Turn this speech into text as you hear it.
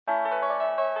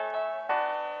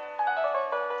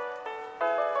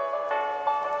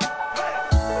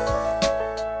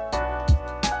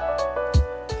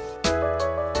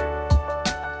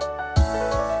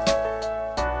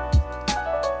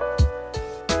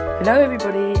Hello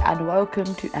everybody and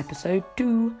welcome to episode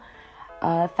 2.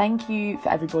 Thank you for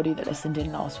everybody that listened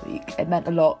in last week. It meant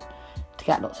a lot to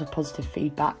get lots of positive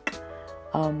feedback.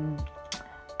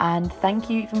 And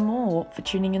thank you even more for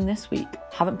tuning in this week.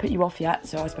 Haven't put you off yet,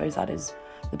 so I suppose that is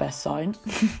the best sign.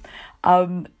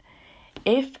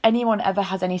 If anyone ever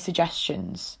has any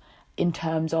suggestions in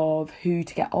terms of who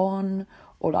to get on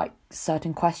or like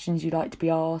certain questions you'd like to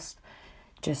be asked,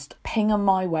 just ping them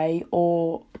my way,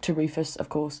 or to Rufus, of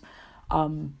course.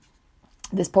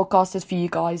 This podcast is for you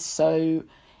guys, so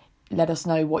let us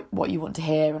know what you want to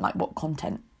hear and like what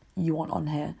content you want on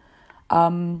here.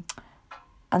 And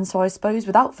so I suppose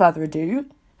without further ado,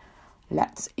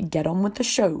 let's get on with the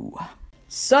show.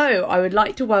 So I would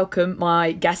like to welcome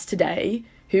my guest today,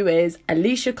 who is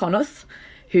Alicia Connoth,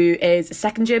 who is a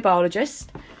second year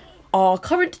biologist, our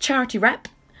current charity rep,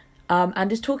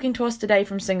 and is talking to us today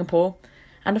from Singapore.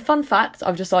 And a fun fact,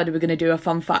 I've decided we're going to do a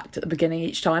fun fact at the beginning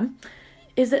each time,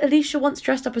 is that Alicia once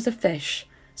dressed up as a fish.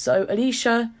 So,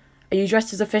 Alicia, are you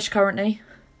dressed as a fish currently?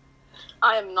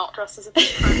 I am not dressed as a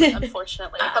fish currently,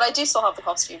 unfortunately. But I do still have the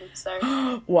costume,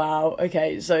 so... Wow,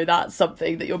 okay, so that's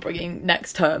something that you're bringing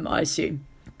next term, I assume.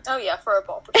 Oh yeah, for a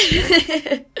ball.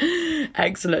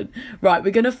 Excellent. Right,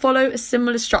 we're going to follow a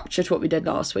similar structure to what we did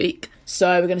last week.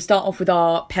 So, we're going to start off with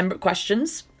our Pembroke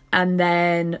questions, and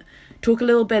then talk a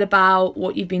little bit about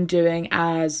what you've been doing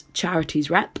as charities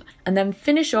rep, and then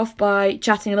finish off by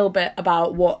chatting a little bit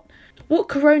about what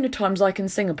Corona time's like in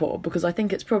Singapore, because I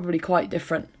think it's probably quite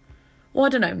different. Well, I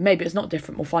don't know, maybe it's not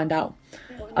different, we'll find out.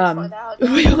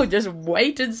 We'll just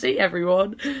wait and see,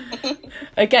 everyone.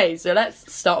 Okay, so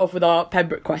let's start off with our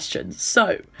Pembroke questions.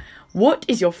 So, what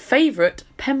is your favourite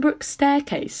Pembroke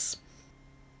staircase?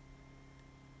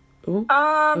 Ooh,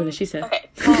 what did she say? Okay,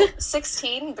 well,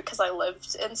 16, because I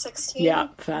lived in 16. Yeah,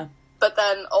 fair. But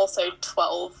then also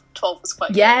 12. 12 was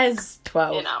quite yes, good.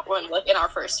 12. In our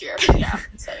first year, yeah.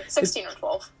 So 16 or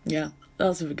 12. Yeah,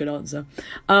 that's a good answer.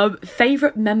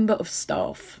 Favourite member of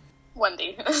staff?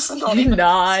 Wendy. Not even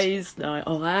nice.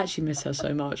 Oh, I actually miss her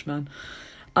so much, man.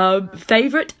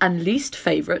 Favourite and least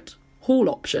favourite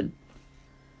hall option?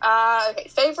 Okay,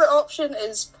 favourite option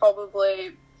is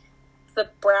probably the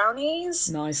brownies.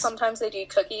 Nice. Sometimes they do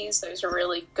cookies. Those are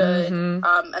really good.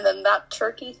 Mm-hmm. And then that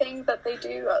turkey thing that they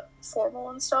do at formal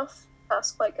and stuff,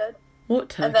 that's quite good. What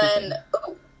turkey? And then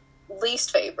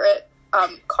least favorite,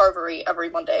 carvery every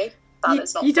Monday. That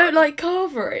is not. You fun. don't like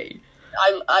carvery?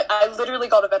 I literally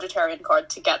got a vegetarian card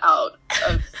to get out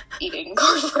of eating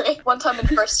carvery. One time in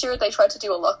first year, they tried to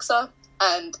do a laksa,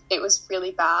 and it was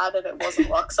really bad, and it wasn't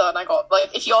laksa, and I got,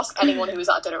 like, if you ask anyone who was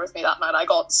at dinner with me that night, I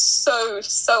got so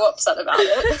upset about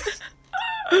it.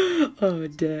 Oh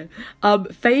dear.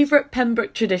 Favourite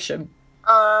Pembroke tradition?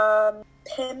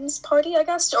 Pim's party, I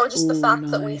guess, or just the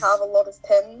fact that we have a lot of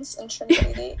Pims in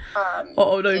Trinity.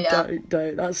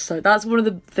 Don't. That's one of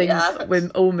the things that we're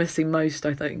all missing most,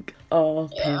 I think. Oh,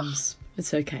 Pims.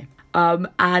 It's okay.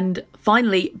 And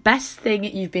finally, best thing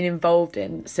you've been involved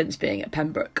in since being at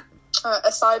Pembroke?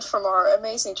 Aside from our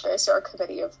amazing JSR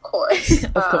committee, of course.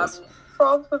 Of course.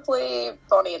 Probably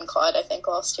Bonnie and Clyde, I think,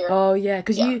 last year. Oh, yeah,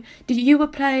 because you were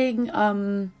playing,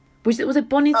 was it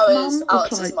Bonnie's mum? It was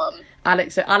Alex's mum.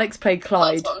 Alex. So Alex played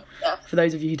Clyde, mum, yeah. For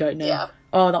those of you who don't know. Yeah.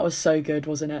 Oh, that was so good,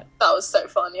 wasn't it? That was so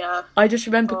fun, yeah. I just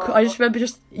remember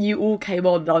just you all came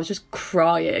on and I was just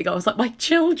crying. I was like, my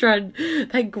children,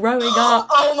 they're growing up.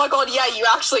 Oh my god, yeah, you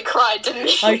actually cried,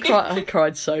 didn't you? I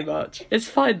cried so much. It's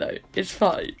fine though. It's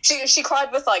fine. She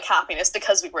cried with like happiness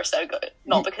because we were so good,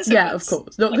 not because of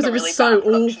course, not because it was so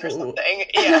awful.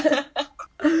 Yeah.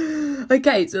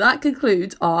 Okay, so that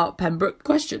concludes our Pembroke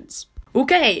questions.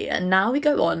 Okay, and now we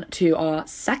go on to our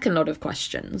second lot of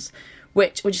questions,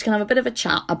 which we're just going to have a bit of a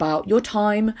chat about your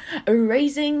time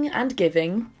raising and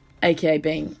giving, aka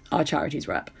being our charities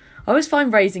rep. I always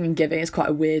find raising and giving is quite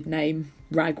a weird name,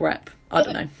 rag rep. I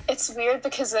don't know. It's weird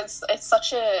because it's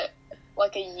such a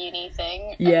uni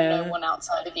thing, and no one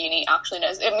outside of uni actually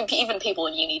knows. I mean, even people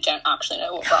in uni don't actually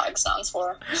know what RAG stands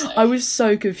for. So. I was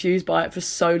so confused by it for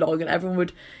so long, and everyone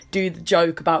would do the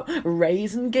joke about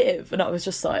raise and give, and I was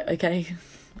just like, okay,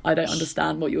 I don't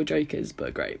understand what your joke is,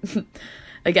 but great.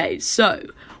 Okay, so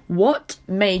what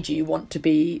made you want to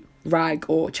be RAG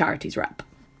or charities rep?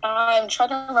 I'm trying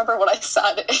to remember what I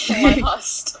said in my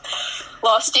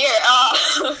last year.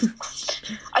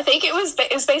 I think it was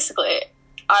basically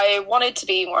I wanted to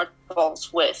be more involved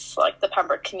with like the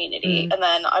Pembroke community, and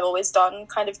then I've always done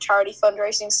kind of charity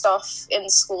fundraising stuff in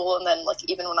school, and then like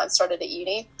even when I started at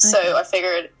uni. So I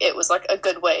figured it was like a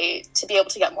good way to be able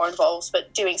to get more involved,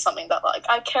 but doing something that like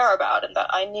I care about and that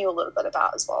I knew a little bit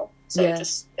about as well. So it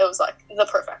was like the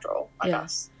perfect role, I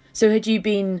guess. So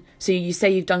you say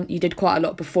you did quite a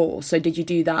lot before, so did you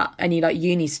do that, any like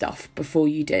uni stuff before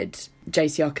you did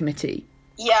JCR committee?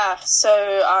 Yeah,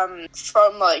 so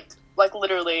from like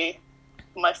literally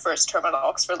my first term at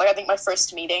Oxford, like I think my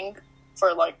first meeting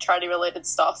for like charity related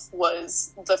stuff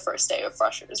was the first day of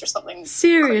freshers or something.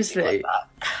 Seriously? Like that.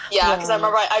 Yeah, because I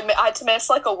remember I had to miss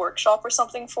like a workshop or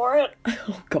something for it.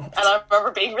 Oh god. And I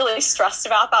remember being really stressed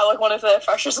about that, like one of the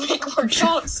Freshers Week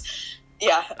workshops.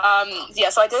 Yeah,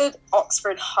 so I did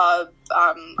Oxford Hub.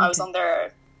 I was on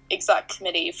their exec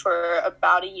committee for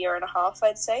about a year and a half,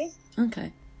 I'd say.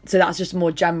 Okay. So that's just a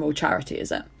more general charity,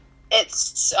 is it?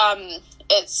 It's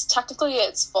technically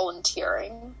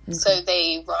volunteering. Okay. So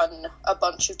they run a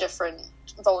bunch of different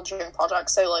volunteering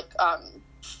projects. So like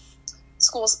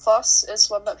Schools Plus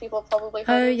is one that people probably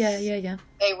heard of. Yeah.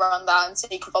 They run that, and so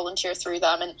you can volunteer through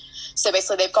them. And so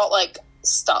basically they've got like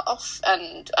stuff,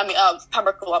 and I mean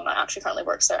Pembroke alumni actually currently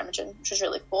works there, Imogen, which is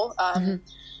really cool.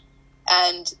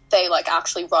 And they like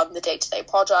actually run the day-to-day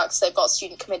projects. They've got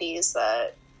student committees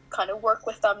that kind of work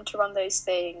with them to run those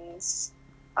things.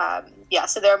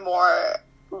 So they're more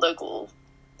local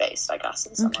based, I guess,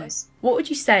 in some ways. What would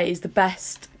you say is the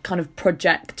best kind of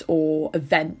project or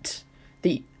event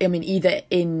either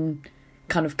in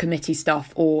kind of committee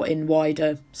stuff or in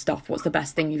wider stuff? What's the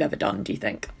best thing you've ever done, do you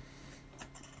think?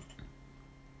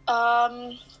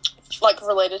 Like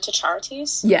related to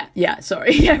charities?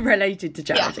 Related to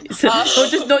charities.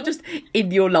 Or not just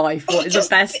in your life. What is the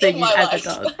best thing you've ever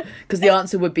done? Because the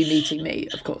answer would be meeting me,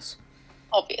 of course.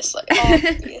 Obviously.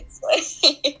 I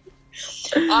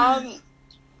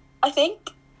think,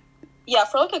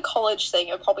 for like a college thing,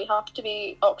 it would probably have to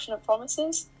be Auction of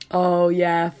Promises. Oh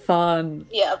yeah, fun.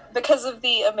 Yeah, because of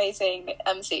the amazing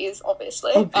MCs,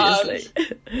 obviously.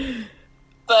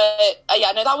 But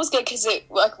that was good because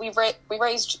we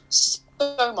raised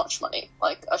so much money,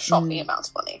 like a shocking amount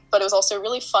of money. But it was also a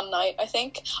really fun night, I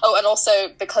think. Oh, and also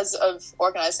because of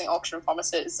organising Auction of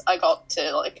Promises, I got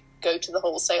to like go to the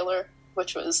wholesaler,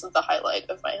 which was the highlight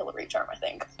of my Hillary term, I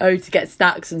think. Oh, to get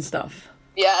snacks and stuff.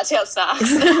 Yeah, to get snacks.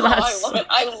 I love it.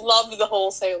 I love the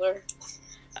wholesaler.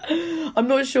 I'm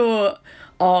not sure.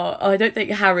 I don't think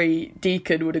Harry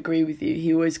Deacon would agree with you.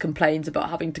 He always complains about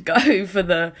having to go for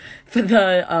the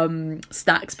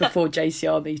snacks before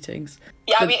JCR meetings.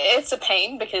 Yeah, I mean, it's a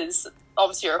pain because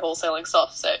obviously you're wholesaling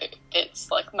stuff, so it's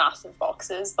like massive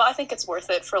boxes. But I think it's worth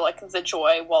it for like the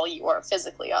joy while you are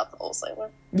physically at the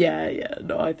wholesaler. Yeah.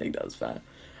 No, I think that's fair.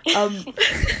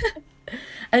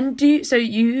 And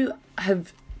you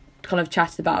have kind of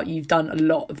chatted about you've done a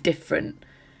lot of different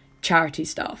charity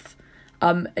stuff.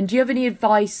 And do you have any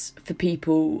advice for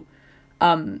people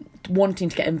wanting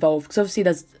to get involved? Because obviously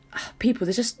there's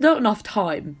just not enough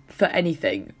time for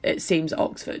anything, it seems, at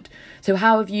Oxford. So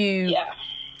how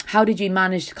did you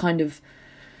manage to kind of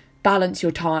balance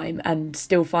your time and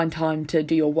still find time to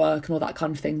do your work and all that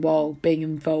kind of thing while being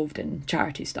involved in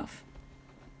charity stuff?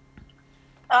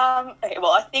 Okay,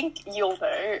 well, I think you'll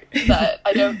know that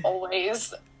I don't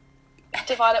always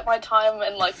divide up my time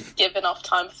and like give enough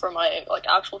time for my like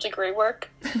actual degree work,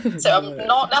 so I'm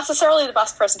not necessarily the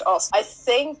best person to ask. I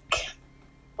think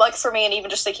like for me, and even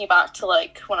just thinking back to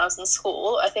like when I was in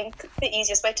school, I think the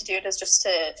easiest way to do it is just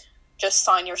to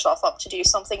sign yourself up to do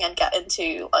something and get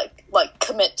into like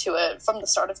commit to it from the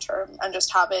start of term and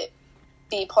just have it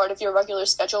be part of your regular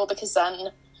schedule, because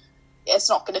then it's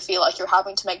not going to feel like you're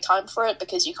having to make time for it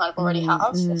because you kind of already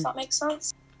have, if that makes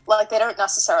sense. Like, they don't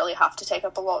necessarily have to take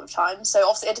up a lot of time. So,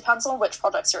 obviously, it depends on which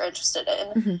projects you're interested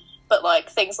in. But, like,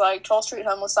 things like 12th Street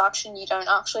Homeless Action, you don't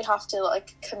actually have to,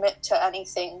 like, commit to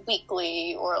anything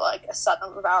weekly or, like, a set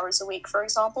number of hours a week, for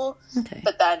example. Okay.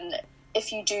 But then,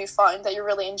 if you do find that you're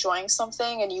really enjoying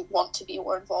something and you want to be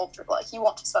more involved or, like, you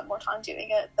want to spend more time doing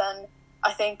it, then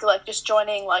I think, like, just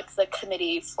joining, like, the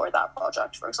committee for that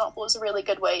project, for example, is a really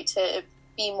good way to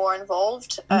be more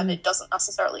involved. And it doesn't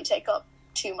necessarily take up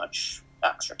too much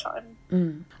extra time.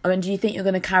 I mean, do you think you're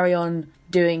going to carry on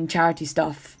doing charity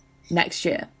stuff next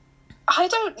year? I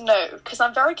don't know, because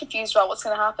I'm very confused about what's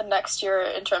going to happen next year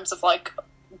in terms of like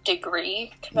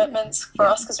degree commitments for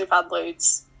us, because we've had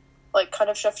loads like kind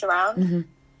of shift around.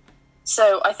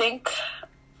 So I think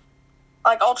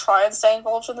like I'll try and stay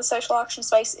involved in the social action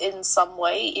space in some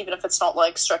way, even if it's not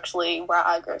like strictly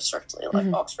RAG or strictly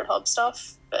like Oxford Hub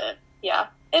stuff. But yeah,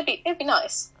 it'd be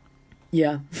nice.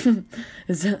 Yeah.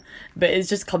 But it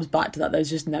just comes back to that. There's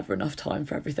just never enough time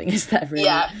for everything, is there, really?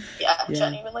 Yeah,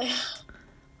 genuinely.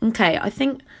 Okay, I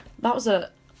think that was a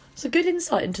good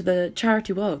insight into the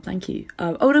charity world. Thank you.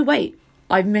 Oh, no, wait.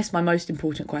 I've missed my most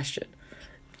important question.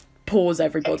 Pause,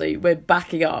 everybody. We're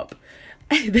backing up.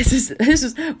 This is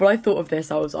when I thought of this,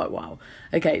 I was like, wow.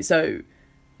 Okay, so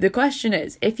The question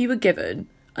is, if you were given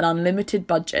an unlimited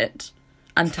budget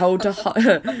and told to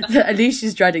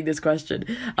Alicia's dreading this question,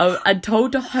 and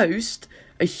told to host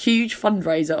a huge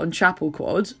fundraiser on Chapel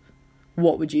Quad,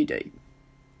 what would you do?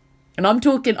 And I'm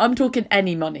talking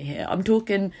any money here. I'm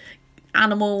talking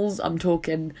animals, I'm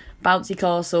talking bouncy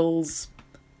castles,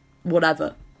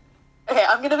 whatever. Okay,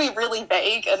 I'm going to be really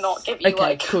vague and not give you,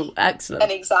 cool, excellent,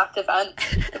 an exact event.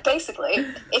 But basically,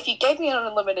 if you gave me an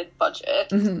unlimited budget,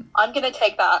 mm-hmm. I'm going to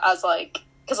take that as, like,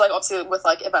 because, like, obviously with,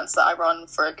 like, events that I run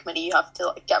for a committee, you have to,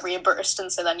 like, get reimbursed,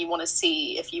 and so then you want to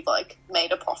see if you've, like,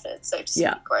 made a profit, so to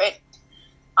speak, right?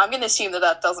 I'm going to assume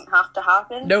that doesn't have to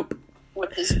happen. Nope.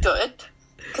 Which is good.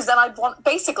 Because then I'd want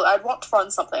to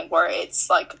run something where it's,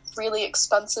 like, really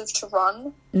expensive to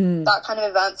run. That kind of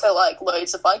event for, like,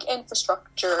 loads of, like,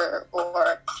 infrastructure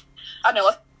or, I don't know,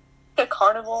 like a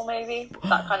carnival maybe,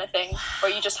 that kind of thing,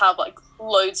 where you just have, like,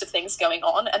 loads of things going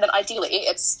on. And then ideally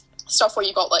it's stuff where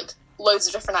you've got, like, loads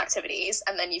of different activities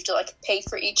and then you have to, like, pay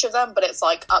for each of them, but it's,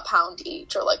 like, £1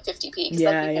 each or, like, 50p, because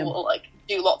then people will, like,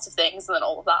 do lots of things and then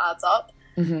all of that adds up.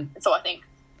 Mm-hmm. And so I think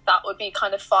that would be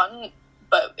kind of fun,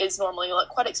 but is normally, like,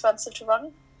 quite expensive to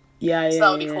run. So that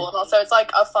would be cool. And also it's,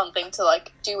 like, a fun thing to,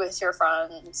 like, do with your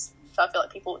friends. So I feel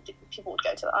like people would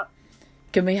go to that.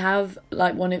 Can we have,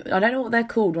 like, one of, I don't know what they're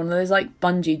called, one of those, like,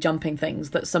 bungee jumping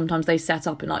things that sometimes they set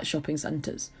up in, like, shopping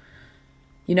centres?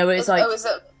 You know, it's like... is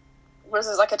it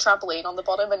like a trampoline on the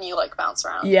bottom and you, like, bounce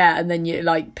around? Yeah, and then it,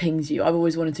 like, pings you. I've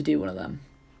always wanted to do one of them.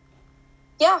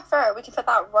 Yeah, fair. We can put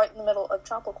that right in the middle of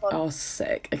Chapel Quad. Oh,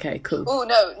 sick. Okay, cool. Oh,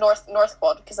 no, North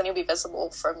Quad, because then you'll be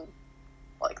visible from,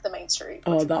 like, the main street.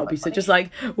 Oh, that would be so... Just like,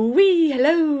 wee,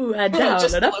 hello, and down,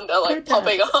 just and up, Linda, like,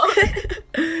 popping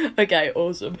up. Okay,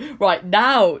 awesome. Right,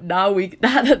 now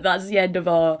that's the end of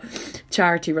our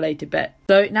charity-related bit.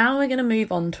 So now we're going to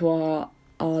move on to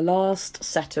our last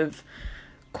set of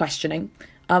questioning,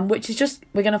 which is just,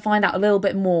 we're going to find out a little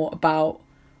bit more about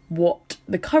what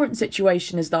the current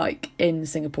situation is like in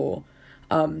Singapore.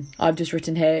 I've just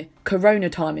written here, Corona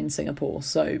time in Singapore,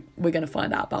 so we're going to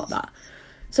find out about that.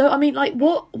 So, I mean, like,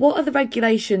 what are the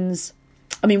regulations?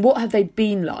 I mean, what have they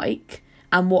been like,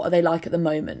 and what are they like at the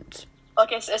moment?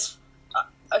 Okay,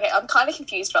 okay, I'm kind of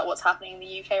confused about what's happening in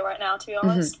the UK right now, to be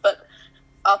honest, but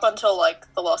up until,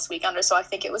 like, the last weekend or so, I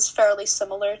think it was fairly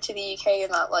similar to the UK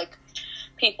in that, like,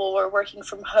 people were working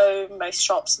from home, most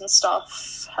shops and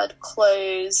stuff had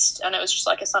closed, and it was just,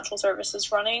 like, essential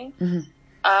services running.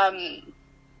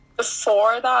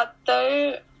 Before that,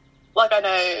 though, like, I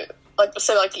know, like,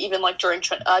 so, like, even, like, during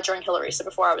Hillary, so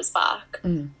before I was back,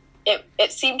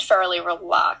 it seemed fairly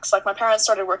relaxed. Like, my parents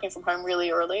started working from home really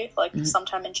early, like,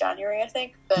 sometime in January, I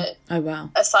think, but oh,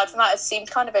 wow. Aside from that, it seemed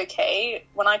kind of okay.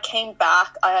 When I came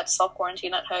back, I had to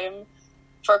self-quarantine at home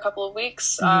for a couple of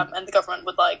weeks, and the government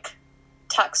would, like,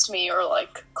 text me or,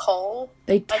 like, call.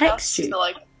 They text you? So,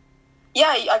 like, yeah,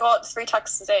 I got 3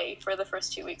 texts a day for the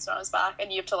first 2 weeks when I was back,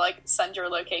 and you have to, like, send your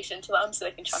location to them so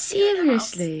they can check you in your house.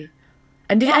 Seriously?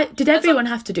 And did everyone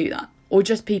have to do that? Or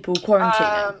just people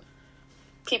quarantining?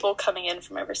 People coming in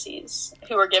from overseas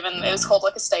who were given, it was called,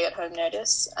 like, a stay-at-home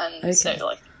notice, and so,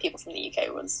 like, people from the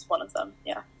UK was one of them,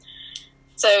 yeah.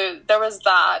 So there was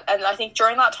that, and I think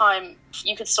during that time,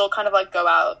 you could still kind of, like, go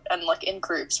out and, like, in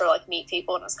groups or, like, meet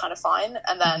people, and it was kind of fine.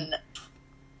 And then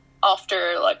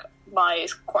after, like, my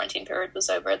quarantine period was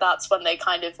over, that's when they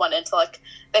kind of went into, like,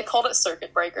 they called it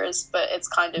circuit breakers, but it's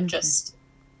kind of just,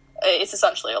 it's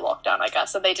essentially a lockdown, I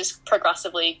guess. And they just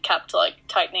progressively kept, like,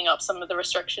 tightening up some of the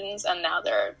restrictions, and now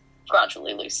they're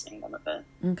gradually loosening them a bit.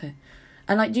 Okay.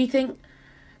 And, like, do you think,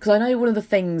 because I know one of the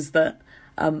things that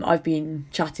I've been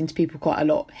chatting to people quite a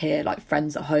lot here, like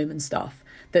friends at home and stuff,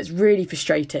 that's really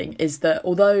frustrating is that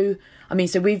although, I mean,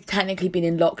 so we've technically been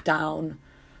in lockdown,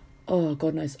 oh,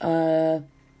 God knows,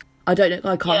 I don't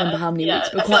know, I can't remember how many weeks,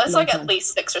 but quite a long like time. At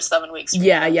least 6 or 7 weeks.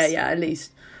 Yeah, at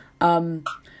least.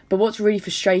 But what's really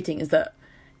frustrating is that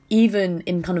even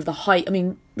in kind of the height, I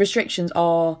mean, restrictions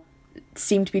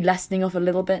seem to be lessening off a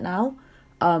little bit now,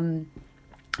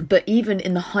 but even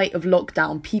in the height of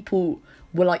lockdown, people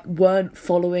weren't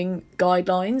following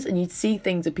guidelines, and you'd see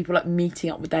things of people, like,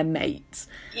 meeting up with their mates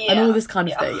and all this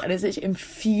kind of thing, and it's actually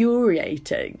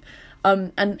infuriating.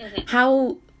 And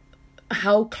how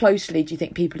closely do you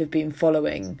think people have been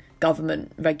following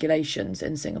government regulations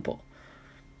in Singapore?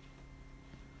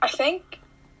 I think,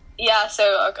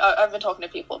 so I've been talking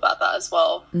to people about that as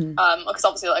well, because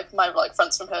obviously, like, my, like,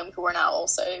 friends from home who are now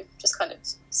also just kind of,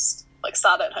 like,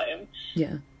 sat at home,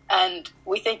 and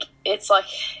we think it's like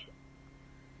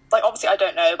obviously I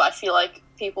don't know, but I feel like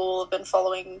people have been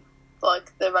following,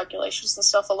 like, the regulations and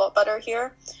stuff a lot better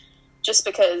here. just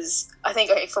because I think,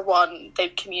 okay, for one,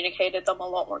 they've communicated them a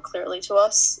lot more clearly to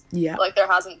us. Yeah. Like, there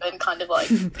hasn't been kind of, like,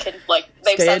 they've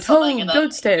stay said at something home, and then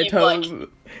don't stay at home. like,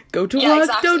 go to work,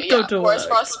 don't go to Whereas work.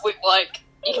 for us, we, like,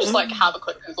 you can just, like, have a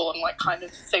quick Google and, like, kind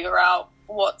of figure out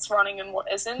what's running and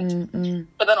what isn't. Mm-mm.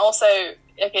 But then also,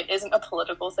 like, it isn't a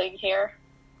political thing here,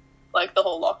 like, the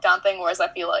whole lockdown thing, whereas I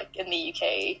feel like in the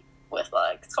UK with,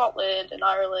 like, Scotland and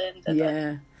Ireland and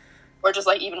then, or just,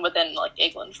 like, even within, like,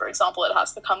 England, for example, it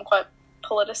has become quite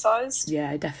politicized.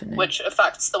 Yeah, definitely. Which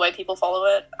affects the way people follow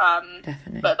it.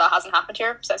 Definitely. But that hasn't happened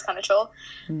here, so it's kind of chill.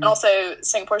 And also,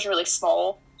 Singapore's really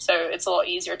small, so it's a lot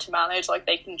easier to manage. Like,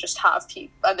 they can just have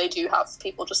people, and they do have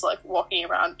people just, like, walking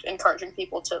around encouraging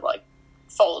people to, like,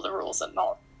 follow the rules and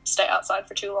not stay outside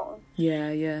for too long.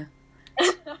 Yeah.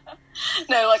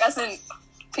 No, like, as in,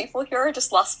 people here are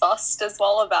just less fussed as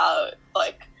well about,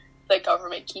 like, the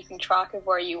government keeping track of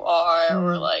where you are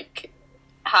or, like,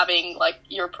 having, like,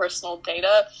 your personal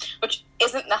data, which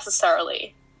isn't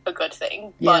necessarily a good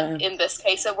thing. Yeah. But in this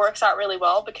case, it works out really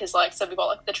well because, like, so we've got,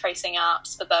 like, the tracing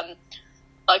apps, but then,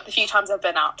 like, the few times I've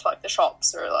been out to, like, the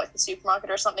shops or, like, the supermarket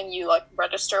or something, you, like,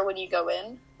 register when you go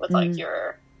in with, like,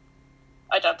 your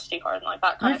identity card and, like,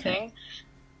 that kind of thing.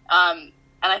 And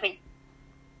I think,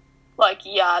 like,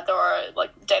 yeah, there are, like,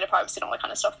 data privacy and all that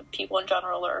kind of stuff that people in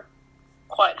general are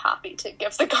quite happy to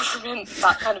give the government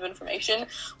that kind of information,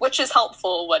 which is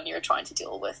helpful when you're trying to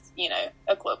deal with, you know,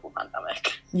 a global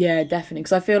pandemic. Yeah, definitely.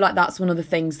 Because I feel like that's one of the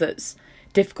things that's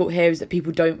difficult here is that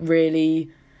people don't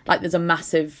really, like, there's a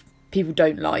massive, people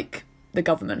don't like the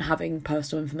government having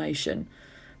personal information.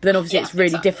 But then obviously it's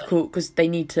really difficult because they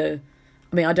need to,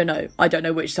 I mean, I don't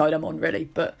know which side I'm on really,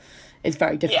 but it's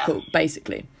very difficult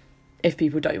basically if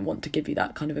people don't want to give you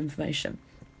that kind of information.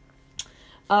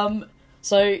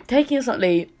 So taking a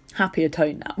slightly happier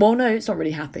tone now. Well, no, it's not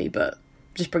really happy, but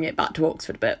just bring it back to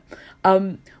Oxford a bit.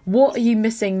 What are you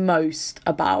missing most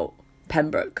about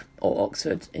Pembroke or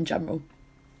Oxford in general?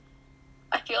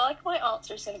 I feel like my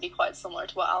answer is going to be quite similar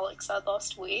to what Alex said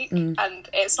last week, and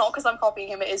it's not because I'm copying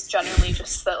him. It is genuinely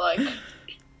just that, like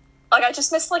I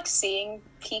just miss, like, seeing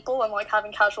people and, like,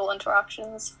 having casual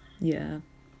interactions. Yeah.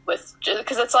 With,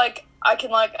 because it's like I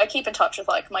keep in touch with,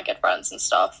 like, my good friends and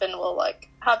stuff, and we'll, like,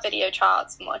 have video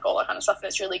chats and, like, all that kind of stuff, and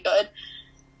it's really good.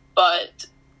 But,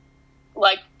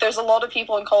 like, there's a lot of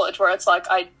people in college where it's like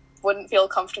I wouldn't feel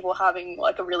comfortable having,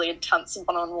 like, a really intense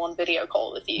one-on-one video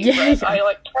call with you. Yeah.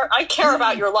 I care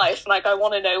about your life, and, like, I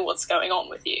want to know what's going on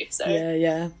with you. So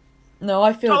yeah. No,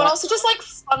 I feel. And also just, like,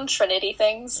 fun Trinity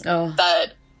things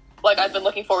that, like, I've been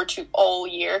looking forward to all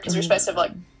year because we're supposed to have,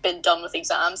 like, been done with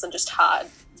exams and just had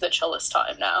the chillest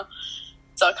time now.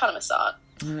 So I kind of miss that.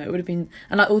 It would have been,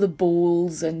 and, like, all the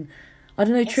balls and I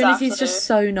don't know, Trinity's just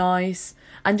so nice,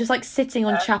 and just, like, sitting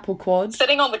on Chapel Quad,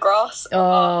 sitting on the grass.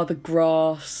 The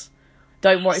grass.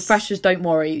 Don't worry, freshers, don't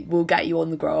worry, we'll get you on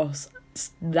the grass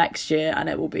next year and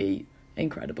it will be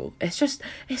incredible. It's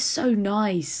so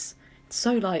nice. It's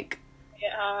so, like,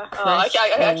 yeah.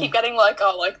 I keep getting, like,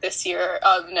 this year,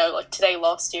 today,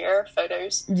 last year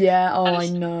photos. Yeah, I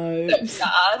know. So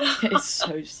sad. It's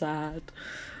so sad.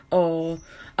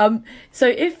 So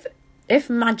if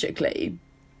magically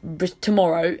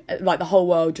tomorrow, like, the whole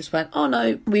world just went, oh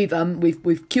no,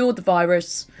 we've cured the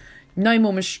virus, no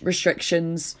more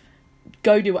restrictions,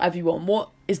 go do whatever you want, what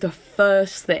is the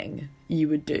first thing you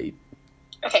would do?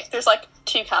 Okay, there's, like,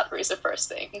 two categories of first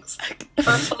things.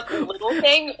 First, like, little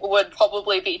thing would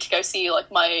probably be to go see,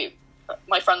 like, my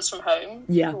friends from home,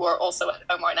 who are also at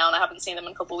home right now, and I haven't seen them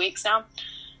in a couple of weeks now.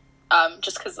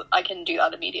 Just because I can do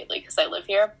that immediately because they live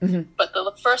here. Mm-hmm. But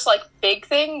the first, like, big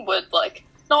thing would, like,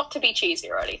 not to be cheesy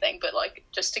or anything, but, like,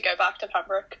 just to go back to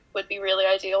Pembroke would be really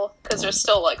ideal because there's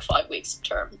still, like, 5 weeks of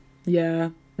term. Yeah.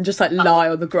 And just, like, lie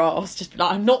on the grass, just,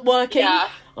 like, I'm not working. Yeah.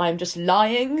 I'm just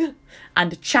lying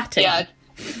and chatting. Yeah.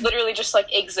 Literally just,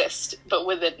 like, exist, but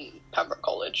within Pembroke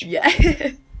College. Yeah.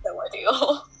 So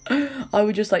ideal. I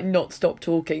would just, like, not stop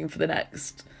talking for the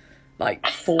next, like,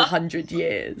 400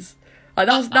 years. Like,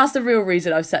 that's the real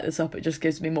reason I've set this up. It just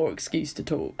gives me more excuse to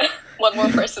talk. One more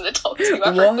person to talk to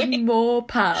every week. One more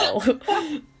pal.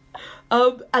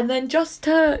 And then just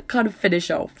to kind of finish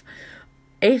off,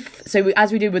 as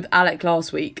we did with Alec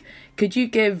last week, could you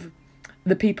give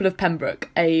the people of Pembroke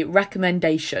a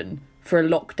recommendation for a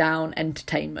lockdown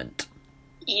entertainment?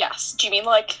 Yes. Do you mean,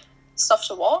 like, stuff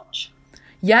to watch?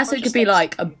 Yeah, so it could be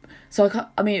like I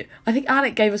think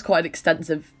Alec gave us quite an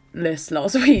extensive list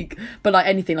last week, but, like,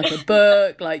 anything, like a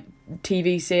book, like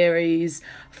TV series,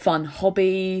 fun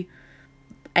hobby,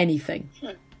 anything.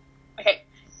 Okay.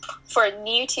 For a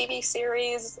new TV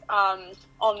series, on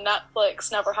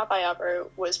Netflix, Never Have I Ever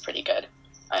was pretty good.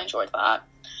 I enjoyed that.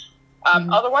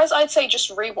 Otherwise, I'd say just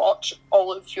rewatch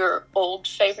all of your old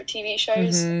favorite TV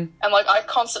shows. And like, I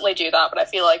constantly do that, but I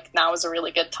feel like now is a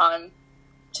really good time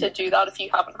to do that if you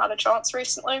haven't had a chance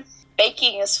recently.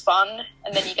 Baking is fun,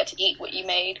 and then you get to eat what you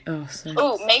made.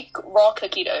 Make raw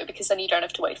cookie dough, because then you don't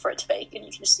have to wait for it to bake, and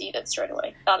you can just eat it straight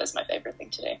away. That is my favourite thing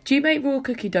to do. Do you make raw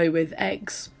cookie dough with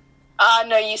eggs?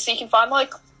 No, you can find,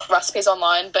 like, recipes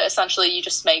online, but essentially you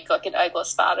just make, like, an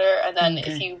eggless batter, and then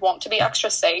if you want to be extra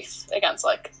safe against,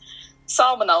 like,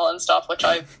 salmonella and stuff, which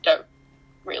I don't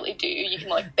really do, you can,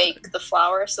 like, bake the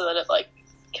flour so that it, like,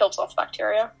 kills off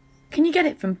bacteria. Can you get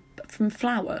it from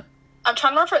flour? I'm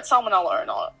trying to remember if it's salmonella or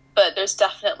not. But there's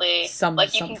definitely,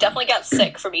 you can definitely get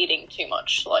sick from eating too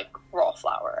much, like, raw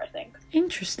flour, I think.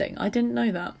 Interesting. I didn't know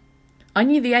that. I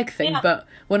knew the egg thing, but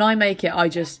when I make it, I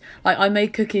just, like, I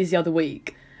made cookies the other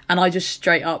week, and I just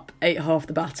straight up ate half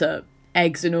the batter,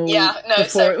 eggs and all,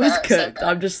 before it was cooked.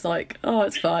 I'm just like, oh,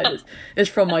 it's fine. It's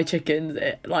from my chickens.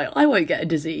 I won't get a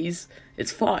disease.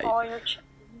 It's fine. Oh, your chickens.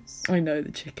 I know,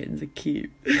 the chickens are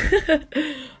cute.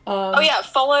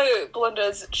 Follow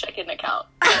Belinda's chicken account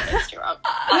on Instagram.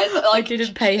 I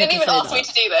didn't pay her. Didn't even ask me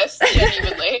to do this.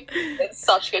 Genuinely, it's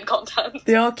such good content.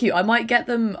 They are cute. I might get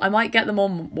them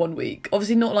on one week.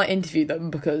 Obviously, not like interview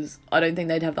them, because I don't think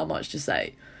they'd have that much to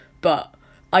say. But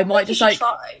I might just like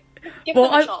try. Give them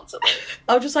a chance at least.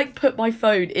 I'll just like put my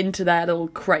phone into their little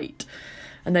crate,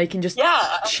 and they can just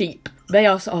cheep.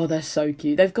 They're so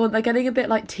cute. They're getting a bit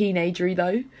like teenagery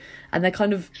though, and they're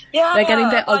kind of they're getting a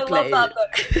bit ugly. I love that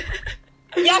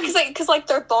though. Yeah, because like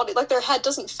their body, like their head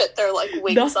doesn't fit their like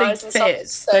wing Nothing size and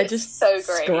fits. stuff. They're just so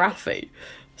great.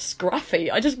 Scruffy.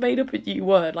 I just made up a new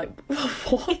word. Like,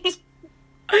 what?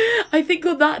 I think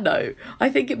on that note, I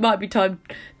think it might be time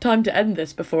to end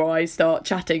this before I start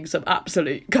chatting some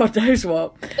absolute God knows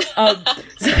what.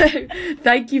 So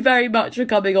thank you very much for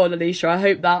coming on, Alicia. I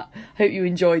hope you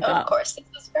enjoyed that. Of course, this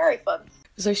was very fun.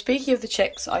 So speaking of the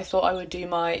chicks, I thought I would do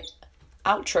my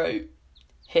outro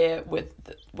here with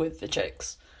the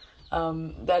chicks.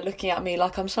 They're looking at me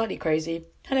like I'm slightly crazy.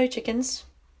 Hello, chickens.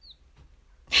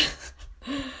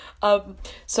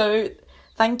 So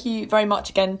thank you very much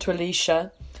again to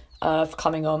Alicia for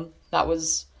coming on. I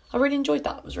really enjoyed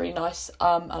that. It was really nice.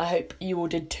 And I hope you all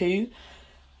did too.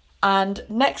 And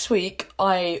next week,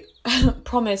 I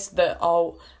promise that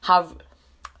I'll have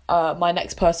my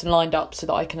next person lined up so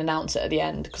that I can announce it at the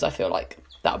end, because I feel like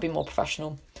that would be more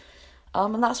professional.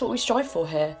 And that's what we strive for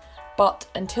here. But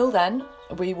until then,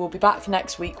 we will be back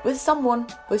next week with some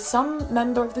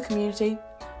member of the community.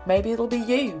 Maybe it'll be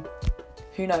you.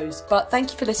 Who knows? But thank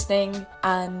you for listening,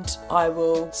 and I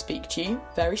will speak to you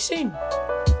very soon.